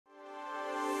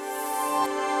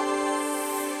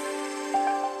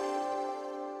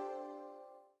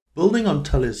Building on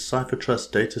Thales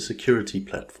CipherTrust Data Security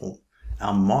Platform,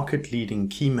 our market-leading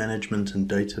key management and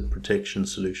data protection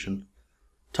solution,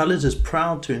 Thales is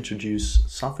proud to introduce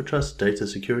CipherTrust Data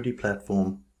Security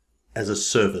Platform as a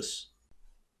service.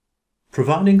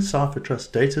 Providing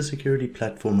CipherTrust Data Security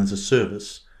Platform as a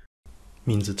service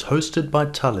means it's hosted by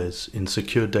Thales in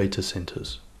secure data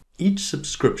centers. Each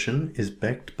subscription is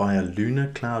backed by a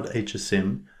Luna Cloud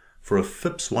HSM for a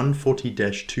FIPS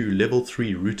 140-2 Level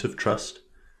 3 root of trust,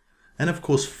 and of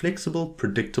course flexible,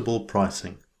 predictable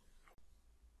pricing.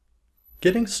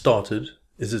 Getting started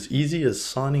is as easy as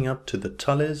signing up to the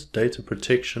Thales Data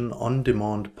Protection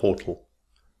on-demand portal.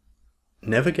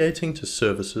 Navigating to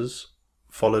Services,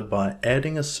 followed by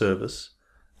adding a service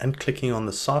and clicking on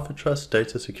the CipherTrust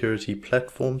Data Security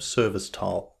Platform service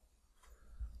tile.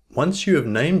 Once you have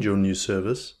named your new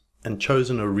service and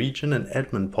chosen a region and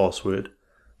admin password,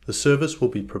 the service will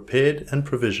be prepared and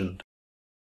provisioned.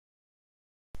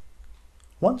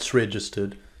 Once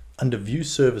registered, under View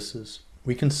Services,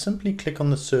 we can simply click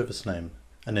on the service name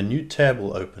and a new tab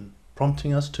will open,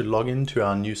 prompting us to log into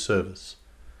our new service.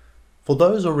 For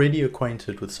those already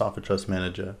acquainted with CipherTrust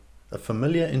Manager, a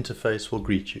familiar interface will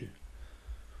greet you.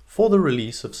 For the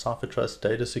release of CipherTrust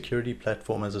Data Security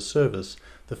Platform as a service,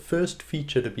 the first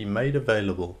feature to be made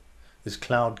available is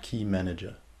Cloud Key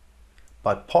Manager.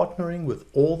 By partnering with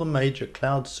all the major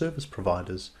cloud service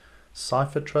providers,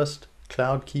 CipherTrust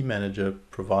Cloud Key Manager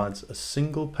provides a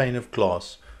single pane of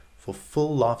glass for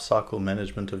full lifecycle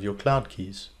management of your cloud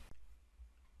keys.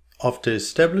 After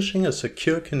establishing a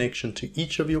secure connection to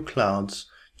each of your clouds,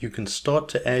 you can start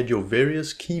to add your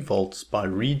various key vaults by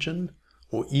region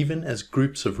or even as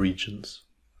groups of regions.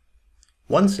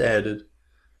 Once added,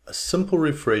 a simple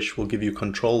refresh will give you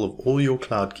control of all your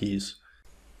cloud keys,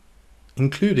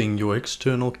 including your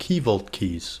external key vault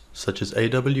keys, such as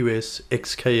AWS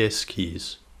XKS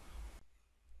keys.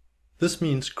 This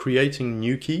means creating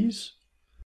new keys,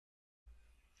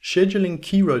 scheduling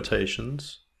key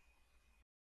rotations,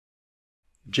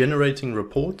 generating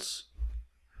reports,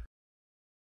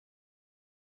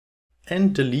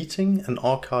 and deleting and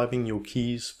archiving your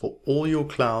keys for all your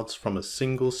clouds from a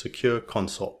single secure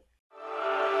console.